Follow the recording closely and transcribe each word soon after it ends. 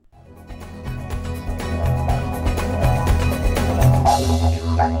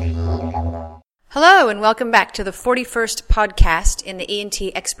Hello and welcome back to the 41st podcast in the ENT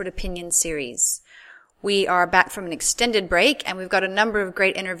Expert Opinion series. We are back from an extended break and we've got a number of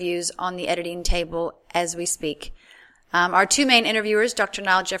great interviews on the editing table as we speak. Our two main interviewers, Dr.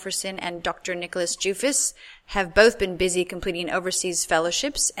 Niall Jefferson and Dr. Nicholas Jufas, have both been busy completing overseas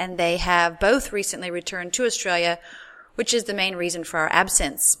fellowships and they have both recently returned to Australia, which is the main reason for our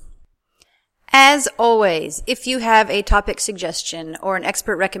absence. As always, if you have a topic suggestion or an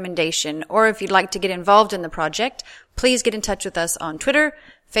expert recommendation, or if you'd like to get involved in the project, please get in touch with us on Twitter,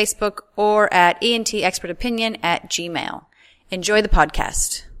 Facebook, or at entexpertopinion@gmail. Enjoy the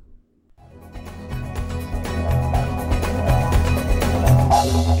podcast.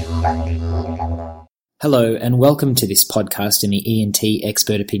 Hello and welcome to this podcast in the ENT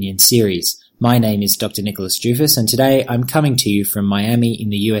Expert Opinion series. My name is Dr. Nicholas Jufas and today I'm coming to you from Miami in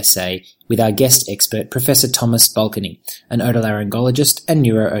the USA with our guest expert Professor Thomas Balkany, an otolaryngologist and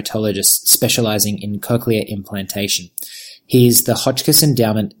neurotologist specializing in cochlear implantation. He is the Hotchkiss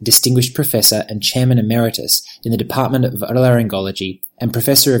Endowment Distinguished Professor and Chairman Emeritus in the Department of Otolaryngology and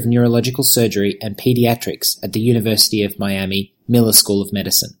Professor of Neurological Surgery and Pediatrics at the University of Miami Miller School of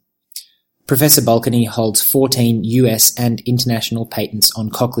Medicine. Professor Balkany holds 14 US and international patents on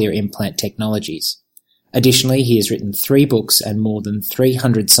cochlear implant technologies. Additionally, he has written 3 books and more than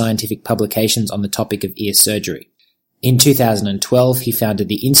 300 scientific publications on the topic of ear surgery. In 2012, he founded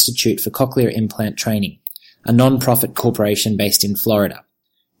the Institute for Cochlear Implant Training, a non-profit corporation based in Florida.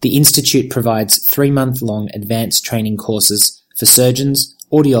 The institute provides 3-month-long advanced training courses for surgeons,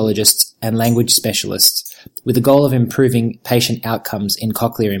 audiologists, and language specialists with the goal of improving patient outcomes in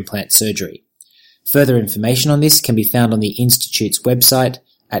cochlear implant surgery. Further information on this can be found on the Institute's website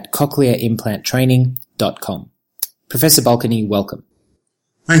at cochlearimplanttraining.com. Professor Balkany, welcome.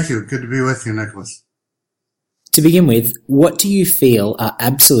 Thank you. Good to be with you, Nicholas. To begin with, what do you feel are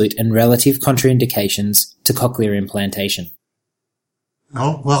absolute and relative contraindications to cochlear implantation?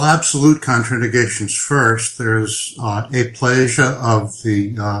 Oh, well, absolute contraindications first. There's aplasia of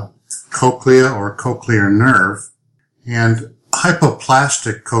the cochlea or cochlear nerve and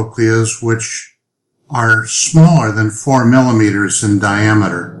hypoplastic cochleas, which are smaller than 4 millimeters in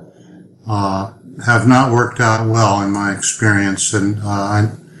diameter, have not worked out well in my experience, and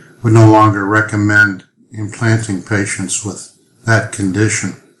I would no longer recommend implanting patients with that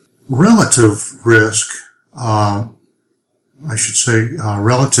condition. Relative risk, relative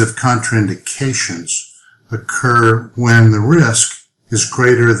contraindications occur when the risk is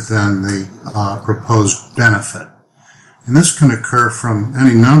greater than the proposed benefit. And this can occur from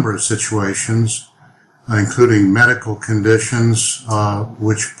any number of situations, including medical conditions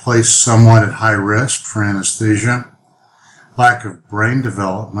which place someone at high risk for anesthesia, lack of brain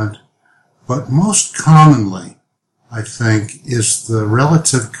development, but most commonly, I think, is the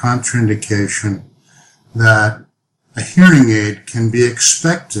relative contraindication that a hearing aid can be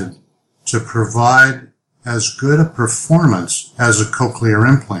expected to provide as good a performance as a cochlear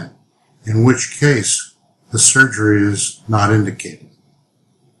implant, in which case the surgery is not indicated.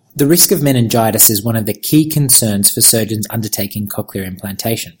 The risk of meningitis is one of the key concerns for surgeons undertaking cochlear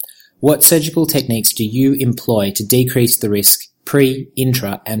implantation. What surgical techniques do you employ to decrease the risk pre,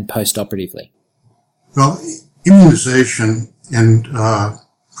 intra, and post-operatively? Well, immunization and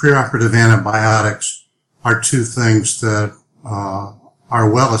preoperative antibiotics are two things that are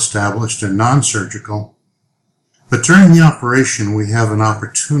well established and non-surgical. But during the operation, we have an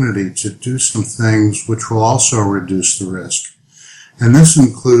opportunity to do some things which will also reduce the risk. And this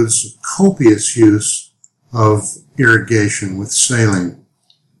includes copious use of irrigation with saline.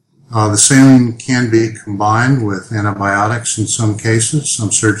 The saline can be combined with antibiotics in some cases.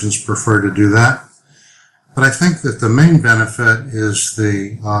 Some surgeons prefer to do that. But I think that the main benefit is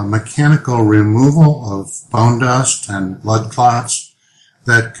the mechanical removal of bone dust and blood clots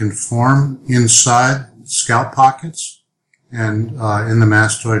that can form inside scalp pockets and in the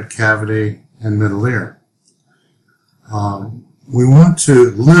mastoid cavity and middle ear. We want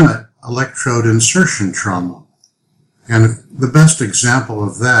to limit electrode insertion trauma. And the best example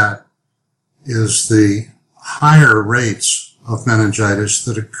of that is the higher rates of meningitis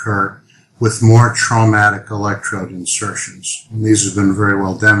that occur with more traumatic electrode insertions. And these have been very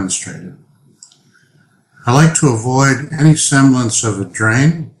well demonstrated. I like to avoid any semblance of a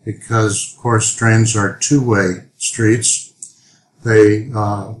drain because, of course, drains are two-way streets.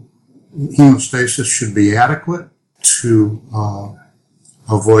 Hemostasis should be adequate to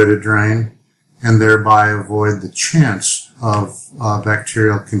avoid a drain and thereby avoid the chance of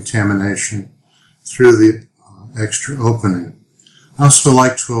bacterial contamination through the extra opening. I also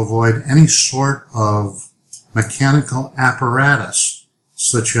like to avoid any sort of mechanical apparatus,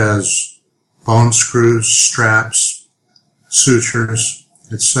 such as bone screws, straps, sutures,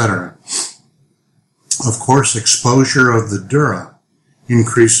 etc. Of course, exposure of the dura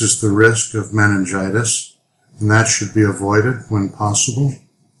increases the risk of meningitis, and that should be avoided when possible.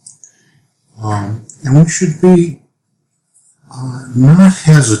 And we should be not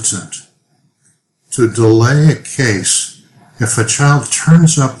hesitant to delay a case if a child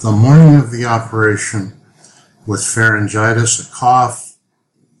turns up the morning of the operation with pharyngitis, a cough,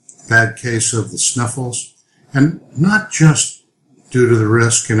 bad case of the sniffles, and not just due to the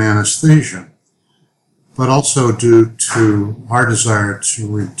risk in anesthesia, but also due to our desire to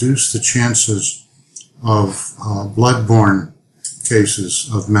reduce the chances of bloodborne cases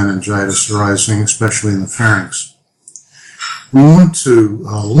of meningitis arising, especially in the pharynx. We want to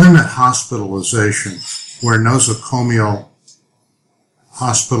limit hospitalization where nosocomial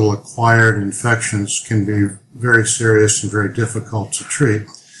hospital-acquired infections can be very serious and very difficult to treat.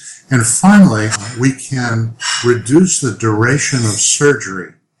 And finally, we can reduce the duration of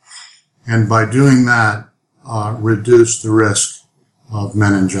surgery, and by doing that, reduce the risk of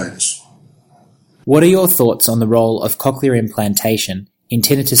meningitis. What are your thoughts on the role of cochlear implantation in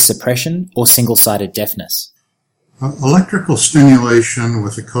tinnitus suppression or single-sided deafness? Electrical stimulation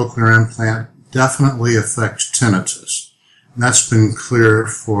with a cochlear implant definitely affects tinnitus. And that's been clear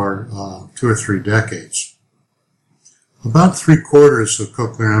for 2 or 3 decades. About 3/4 of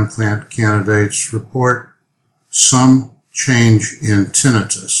cochlear implant candidates report some change in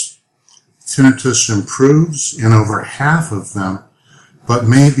tinnitus. Tinnitus improves in over half of them, but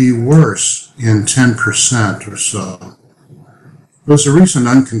may be worse in 10% or so. There was a recent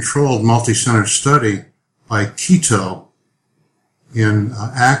uncontrolled multi-center study by Quito in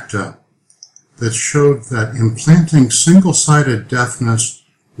ACTA that showed that implanting single-sided deafness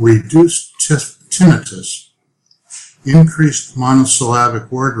reduced tinnitus, increased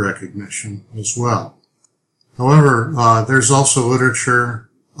monosyllabic word recognition as well. However, there's also literature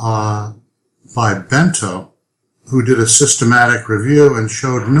by Bento, who did a systematic review and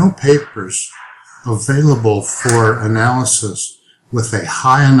showed no papers available for analysis with a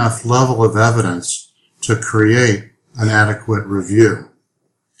high enough level of evidence to create an adequate review.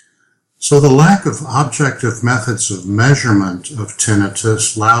 So the lack of objective methods of measurement of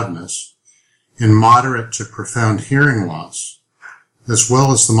tinnitus loudness in moderate to profound hearing loss, as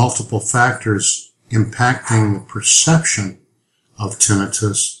well as the multiple factors impacting the perception of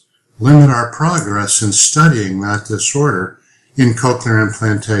tinnitus, limit our progress in studying that disorder in cochlear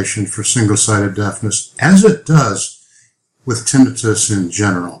implantation for single-sided deafness, as it does with tinnitus in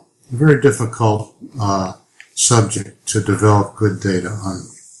general. A very difficult subject to develop good data on.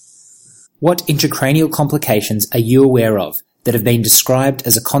 What intracranial complications are you aware of that have been described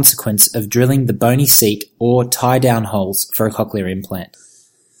as a consequence of drilling the bony seat or tie-down holes for a cochlear implant?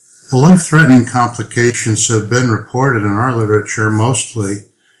 The life-threatening complications have been reported in our literature, mostly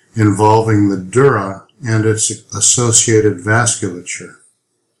involving the dura and its associated vasculature.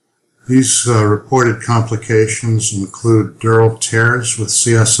 These reported complications include dural tears with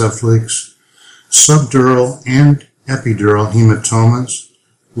CSF leaks, subdural and epidural hematomas,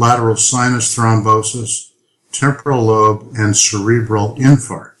 lateral sinus thrombosis, temporal lobe, and cerebral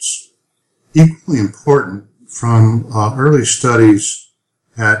infarcts. Equally important, from early studies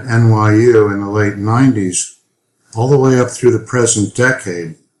at NYU in the late 90s all the way up through the present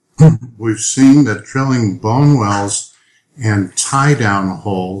decade, we've seen that drilling bone wells and tie-down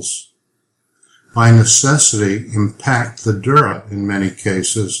holes by necessity impact the dura in many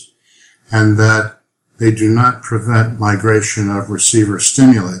cases, and that they do not prevent migration of receiver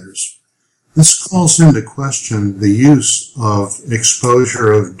stimulators. This calls into question the use of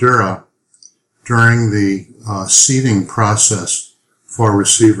exposure of dura during the seeding process for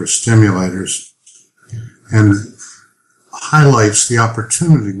receiver stimulators, and highlights the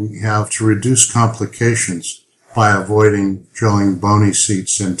opportunity we have to reduce complications by avoiding drilling bony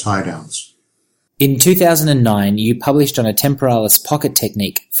seats and tie-downs. In 2009, you published on a temporalis pocket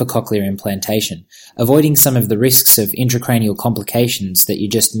technique for cochlear implantation, avoiding some of the risks of intracranial complications that you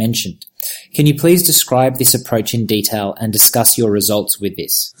just mentioned. Can you please describe this approach in detail and discuss your results with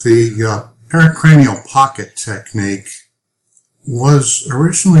this? The pericranial pocket technique was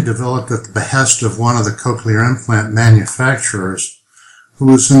originally developed at the behest of one of the cochlear implant manufacturers, who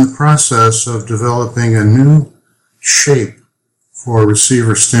was in the process of developing a new shape for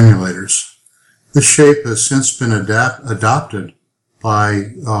receiver stimulators. This shape has since been adopted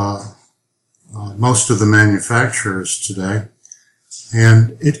by most of the manufacturers today,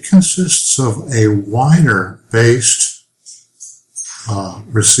 and it consists of a wider-based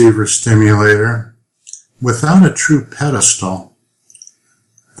receiver stimulator without a true pedestal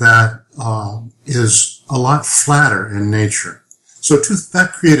that is a lot flatter in nature. So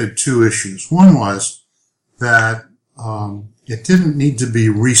that created two issues. One was that it didn't need to be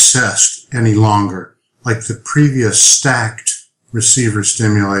recessed any longer, like the previous stacked receiver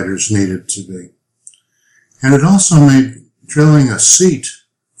stimulators needed to be. And it also made drilling a seat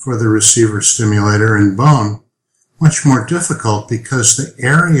for the receiver stimulator in bone much more difficult because the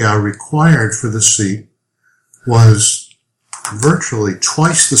area required for the seat was virtually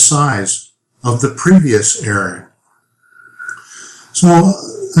twice the size of the previous area. So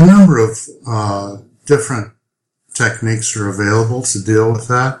a number of different techniques are available to deal with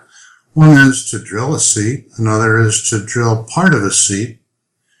that. One is to drill a seat. Another is to drill part of a seat.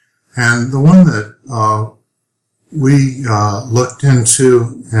 And the one that we looked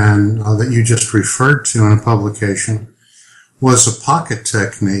into and that you just referred to in a publication was a pocket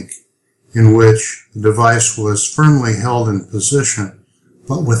technique in which the device was firmly held in position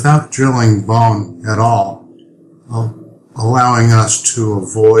but without drilling bone at all, allowing us to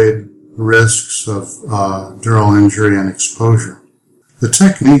avoid risks of dural injury and exposure. The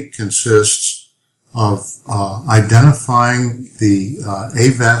technique consists of identifying the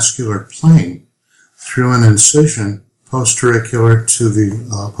avascular plane through an incision postauricular to the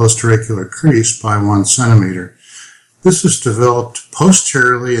postauricular crease by 1 centimeter. This is developed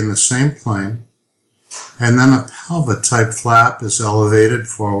posteriorly in the same plane, and then a palva-type flap is elevated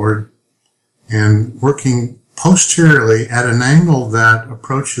forward and working posteriorly at an angle that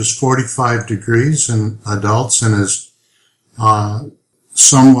approaches 45 degrees in adults and is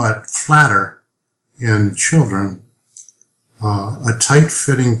somewhat flatter in children. A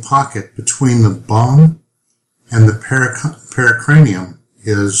tight-fitting pocket between the bone and the pericranium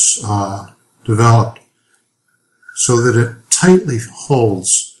is developed so that it tightly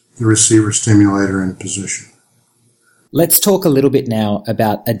holds the receiver stimulator in position. Let's talk a little bit now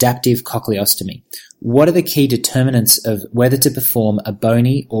about adaptive cochleostomy. What are the key determinants of whether to perform a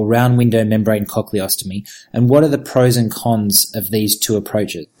bony or round window membrane cochleostomy, and what are the pros and cons of these two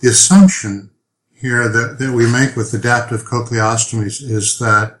approaches? The assumption here that we make with adaptive cochleostomies is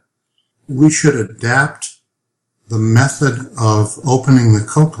that we should adapt the method of opening the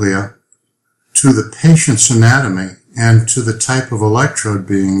cochlea to the patient's anatomy and to the type of electrode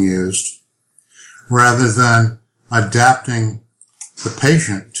being used, rather than adapting the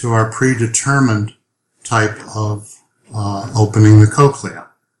patient to our predetermined type of opening the cochlea.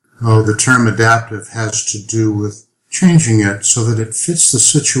 The term adaptive has to do with changing it so that it fits the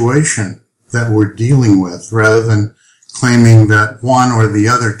situation that we're dealing with, rather than claiming that one or the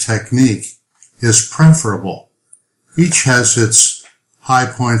other technique is preferable. Each has its high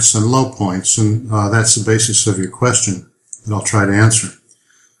points and low points, and that's the basis of your question that I'll try to answer.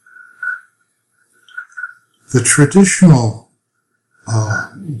 The traditional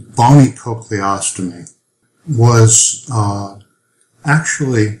bony cochleostomy was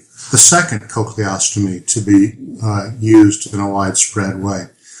actually the second cochleostomy to be used in a widespread way.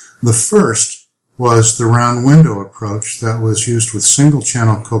 The first was the round window approach that was used with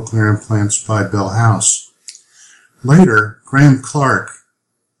single-channel cochlear implants by Bill House. Later, Graham Clark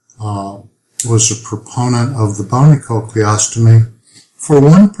was a proponent of the bony cochleostomy for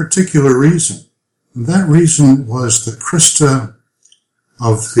one particular reason. And that reason was the crista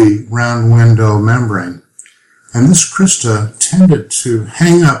of the round window membrane. And this crista tended to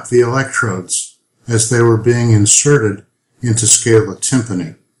hang up the electrodes as they were being inserted into scala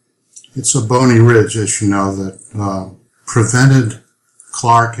tympani. It's a bony ridge, as you know, that prevented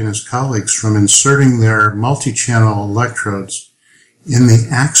Clark and his colleagues from inserting their multi-channel electrodes in the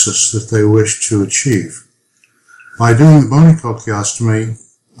axis that they wished to achieve. By doing the bony cochleostomy,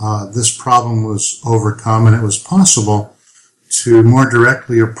 this problem was overcome, and it was possible to more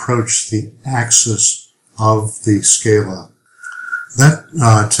directly approach the axis of the scala.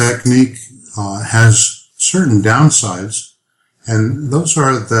 That technique has certain downsides, and those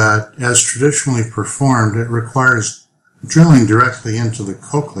are that, as traditionally performed, it requires drilling directly into the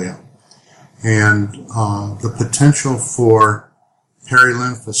cochlea, and the potential for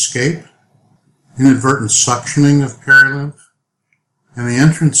perilymph escape, inadvertent suctioning of perilymph, and the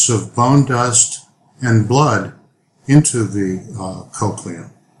entrance of bone dust and blood into the cochlea.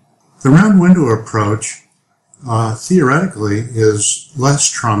 The round window approach theoretically is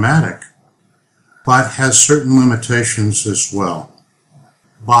less traumatic, but has certain limitations as well.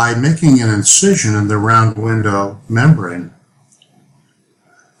 By making an incision in the round window membrane,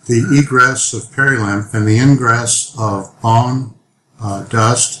 the egress of perilymph and the ingress of bone,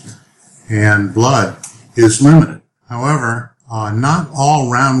 dust, and blood is limited. However, not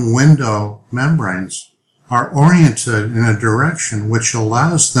all round window membranes are oriented in a direction which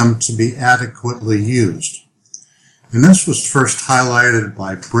allows them to be adequately used. And this was first highlighted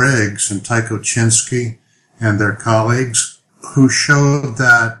by Briggs and Tykoczynski and their colleagues, who showed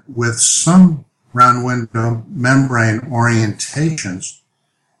that with some round window membrane orientations,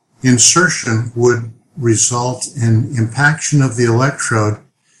 insertion would result in impaction of the electrode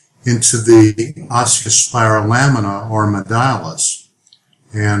into the osseous spiral lamina or medalis.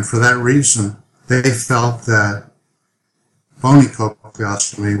 And for that reason, they felt that bony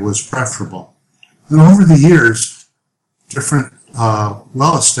cochleostomy was preferable. And over the years, different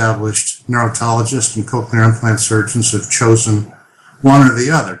well-established neurotologists and cochlear implant surgeons have chosen one or the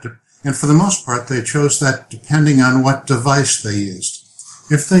other. And for the most part, they chose that depending on what device they used.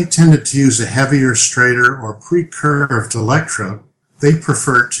 If they tended to use a heavier, straighter, or pre-curved electrode, they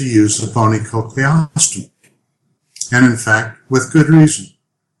preferred to use a bony cochleostomy. And in fact, with good reason.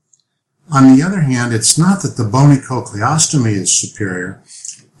 On the other hand, it's not that the bony cochleostomy is superior.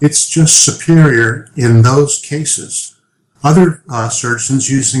 It's just superior in those cases. Other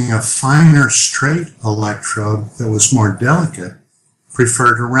surgeons using a finer straight electrode that was more delicate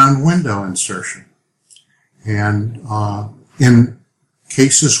preferred a round window insertion. And in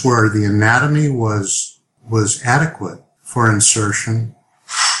cases where the anatomy was adequate for insertion,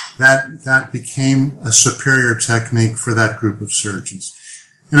 that became a superior technique for that group of surgeons.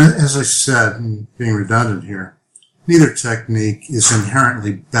 And as I said, and being redundant here, neither technique is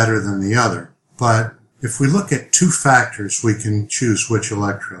inherently better than the other. But if we look at two factors, we can choose which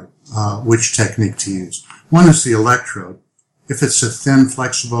electrode, which technique to use. One is the electrode. If it's a thin,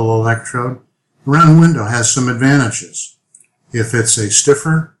 flexible electrode, the round window has some advantages. If it's a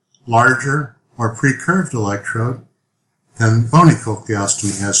stiffer, larger, or pre-curved electrode, then bony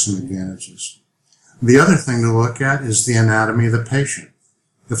cochleostomy has some advantages. The other thing to look at is the anatomy of the patient.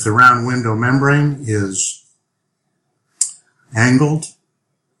 If the round window membrane is angled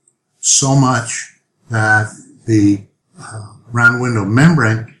so much that the round window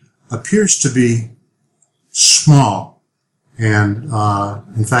membrane appears to be small and,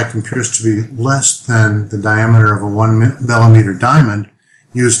 in fact, appears to be less than the diameter of a 1 millimeter diamond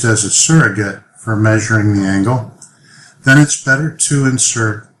used as a surrogate for measuring the angle, then it's better to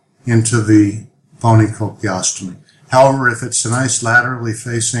insert into the bony cochleostomy. However, if it's a nice laterally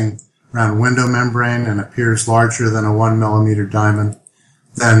facing round window membrane and appears larger than a 1 millimeter diamond,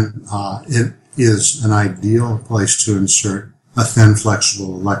 then it is an ideal place to insert a thin,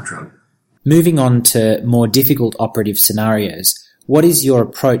 flexible electrode. Moving on to more difficult operative scenarios, what is your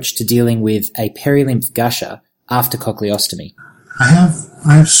approach to dealing with a perilymph gusher after cochleostomy? I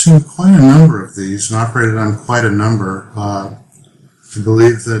have seen quite a number of these and operated on quite a number. I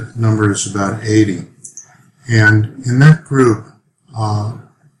believe that number is about 80. And in that group,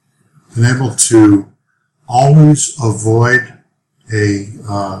 been able to always avoid a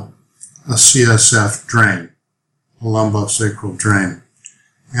CSF drain, a lumbosacral drain.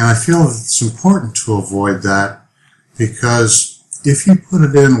 And I feel that it's important to avoid that because if you put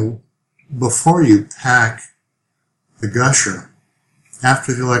it in before you pack the gusher,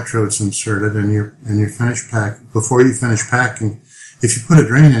 after the electrode's inserted and you finish before you finish packing, if you put a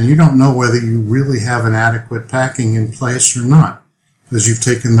drain in, you don't know whether you really have an adequate packing in place or not, because you've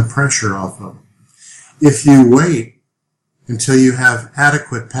taken the pressure off of it. If you wait until you have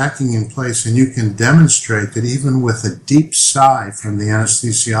adequate packing in place and you can demonstrate that even with a deep sigh from the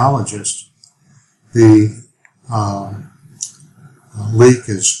anesthesiologist, the leak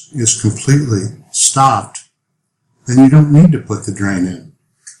is completely stopped, then you don't need to put the drain in.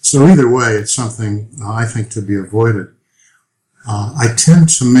 So either way, it's something I think to be avoided. I tend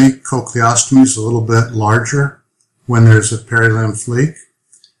to make cochleostomies a little bit larger when there's a perilymph leak,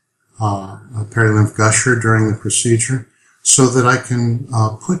 a perilymph gusher during the procedure, so that I can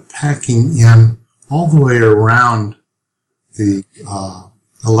put packing in all the way around the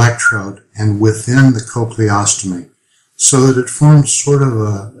electrode and within the cochleostomy, so that it forms sort of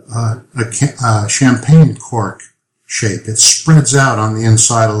a champagne cork shape. It spreads out on the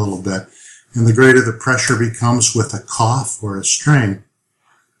inside a little bit. And the greater the pressure becomes with a cough or a strain,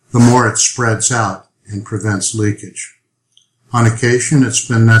 the more it spreads out and prevents leakage. On occasion, it's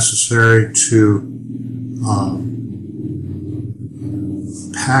been necessary to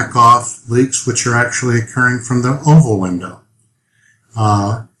pack off leaks which are actually occurring from the oval window.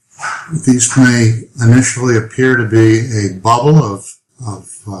 These may initially appear to be a bubble of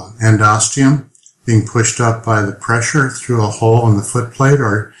endosteum being pushed up by the pressure through a hole in the foot plate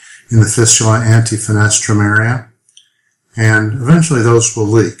or in the fistula antifenestrum area, and eventually those will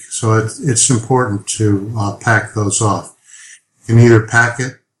leak. So it's important to pack those off. You can either pack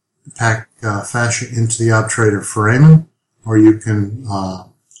fascia into the obturator foramen, or you can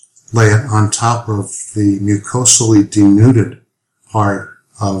lay it on top of the mucosally denuded part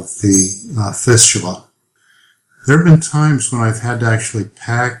of the fistula. There have been times when I've had to actually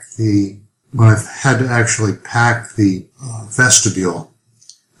pack the vestibule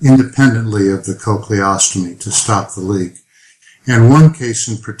independently of the cochleostomy to stop the leak. And one case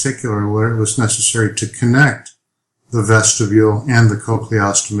in particular where it was necessary to connect the vestibule and the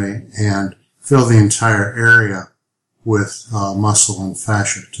cochleostomy and fill the entire area with muscle and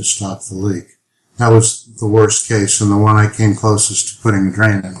fascia to stop the leak. That was the worst case and the one I came closest to putting a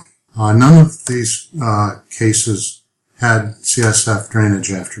drain in. None of these cases had CSF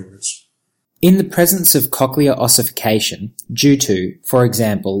drainage afterwards. In the presence of cochlear ossification due to, for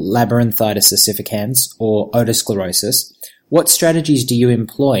example, labyrinthitis ossificans or otosclerosis, what strategies do you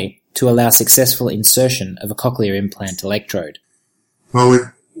employ to allow successful insertion of a cochlear implant electrode?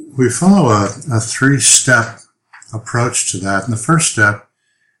 Well, we follow a three-step approach to that. And the first step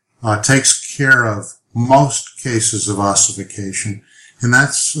takes care of most cases of ossification, and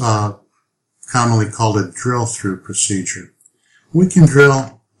that's commonly called a drill-through procedure. We can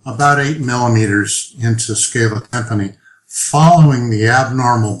drill about 8 millimeters into scala tympani following the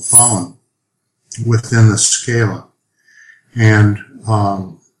abnormal bone within the scala. And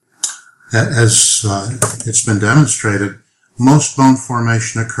as it's been demonstrated, most bone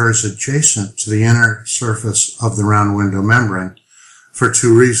formation occurs adjacent to the inner surface of the round window membrane for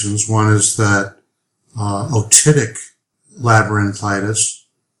two reasons. One is that otitic labyrinthitis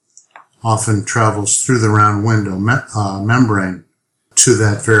often travels through the round window membrane to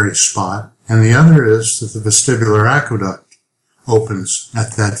that very spot, and the other is that the vestibular aqueduct opens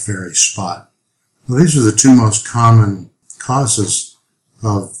at that very spot. Well, these are the two most common causes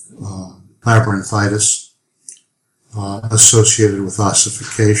of labyrinthitis associated with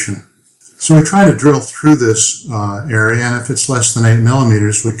ossification. So we try to drill through this area, and if it's less than 8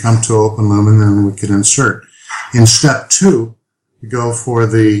 millimeters, we come to open lumen and we can insert. In step 2, we go for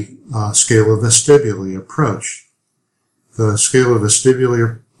the scala vestibuli approach. The scala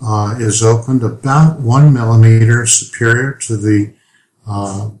vestibuli is opened about 1 millimeter superior to the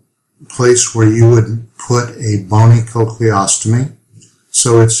place where you would put a bony cochleostomy.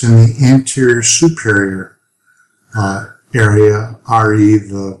 So it's in the anterior superior area, RE,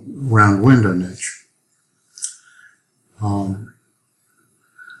 the round window niche.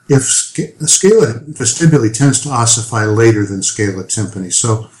 If scala vestibuli tends to ossify later than scala tympani,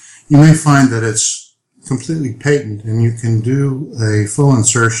 so you may find that it's completely patent and you can do a full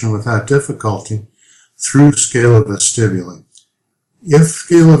insertion without difficulty through scala vestibuli. If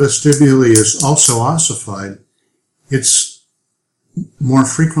scala vestibuli is also ossified, it's more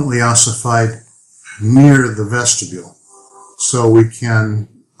frequently ossified near the vestibule. So we can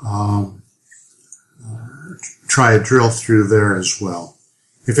try a drill through there as well.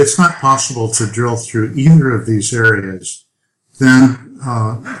 If it's not possible to drill through either of these areas, then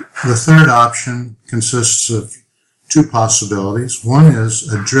the third option consists of two possibilities. One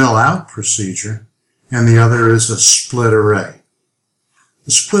is a drill-out procedure, and the other is a split array.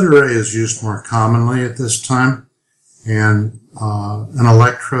 The split array is used more commonly at this time, and an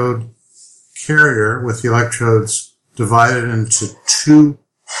electrode carrier with the electrodes divided into two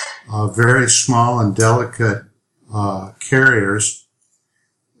very small and delicate carriers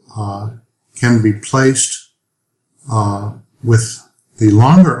can be placed with the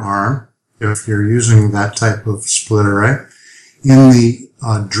longer arm, if you're using that type of split array, in the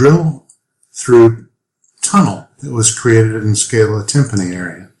drill-through tunnel that was created in scala tympani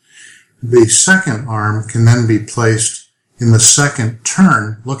area. The second arm can then be placed in the second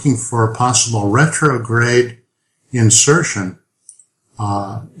turn, looking for a possible retrograde insertion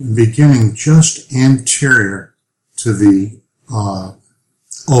beginning just anterior to the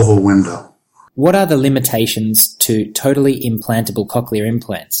oval window. What are the limitations to totally implantable cochlear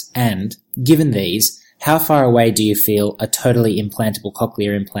implants? And, given these, how far away do you feel a totally implantable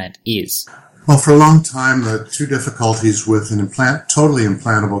cochlear implant is? Well, for a long time, the two difficulties with an totally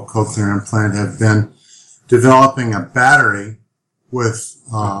implantable cochlear implant have been developing a battery with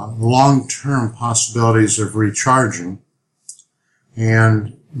long-term possibilities of recharging,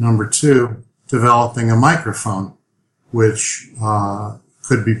 and number two, developing a microphone, which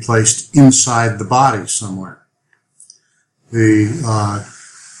could be placed inside the body somewhere. The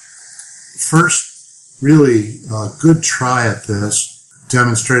first really good try at this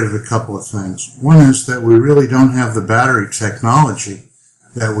demonstrated a couple of things. One is that we really don't have the battery technology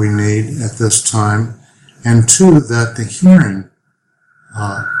that we need at this time, and two, that the hearing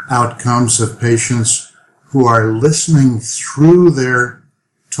outcomes of patients who are listening through their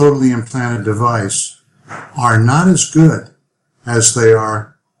totally implanted device are not as good as they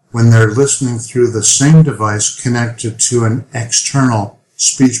are when they're listening through the same device connected to an external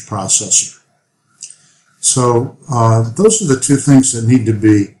speech processor. So those are the two things that need to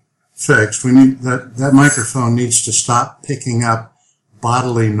be fixed. We need that microphone needs to stop picking up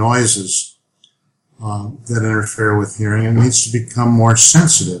bodily noises that interfere with hearing. It needs to become more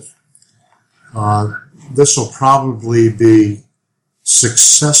sensitive. This will probably be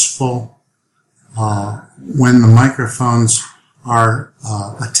successful when the microphones are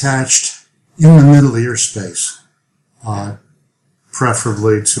attached in the middle ear space,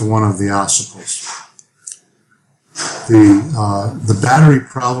 preferably to one of the ossicles. The battery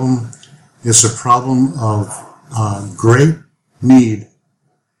problem is a problem of great need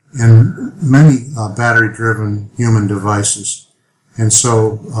in many battery-driven human devices. And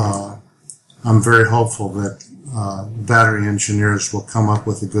so I'm very hopeful that battery engineers will come up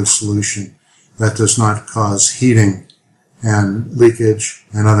with a good solution that does not cause heating and leakage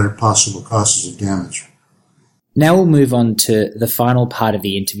and other possible causes of damage. Now we'll move on to the final part of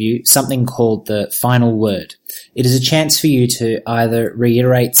the interview, something called the final word. It is a chance for you to either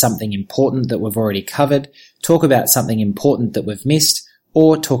reiterate something important that we've already covered, talk about something important that we've missed,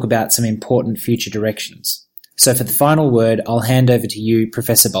 or talk about some important future directions. So for the final word, I'll hand over to you,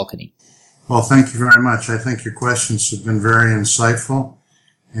 Professor Balkany. Well, thank you very much. I think your questions have been very insightful,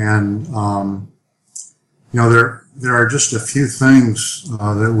 and there are just a few things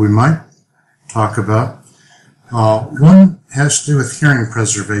that we might talk about. One has to do with hearing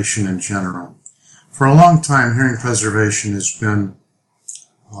preservation in general. For a long time, hearing preservation has been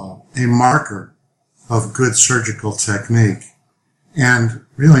a marker of good surgical technique, and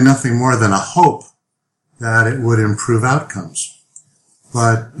really nothing more than a hope that it would improve outcomes.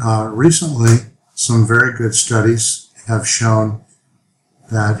 But recently, some very good studies have shown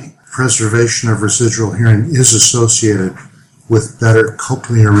that preservation of residual hearing is associated with better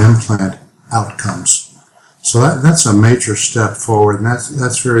cochlear implant outcomes. So that's a major step forward, and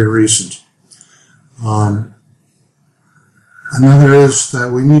that's very recent. Another is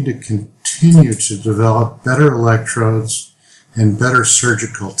that we need to continue to develop better electrodes and better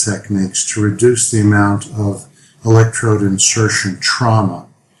surgical techniques to reduce the amount of electrode insertion trauma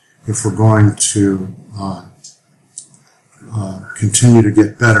if we're going to continue to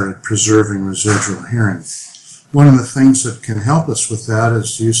get better at preserving residual hearing. One of the things that can help us with that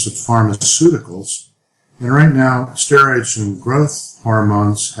is the use of pharmaceuticals. And right now, steroids and growth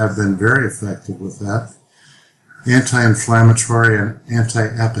hormones have been very effective with that. Anti-inflammatory and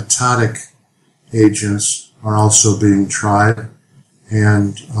anti-apoptotic agents are also being tried.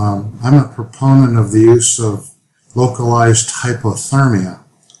 And I'm a proponent of the use of localized hypothermia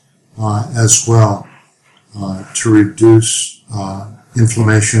as well to reduce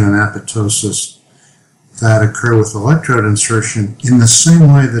inflammation and apoptosis that occur with electrode insertion in the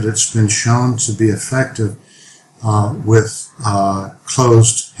same way that it's been shown to be effective with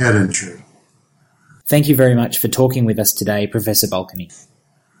closed head injury. Thank you very much for talking with us today, Professor Balkany.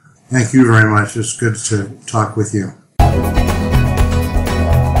 Thank you very much. It's good to talk with you.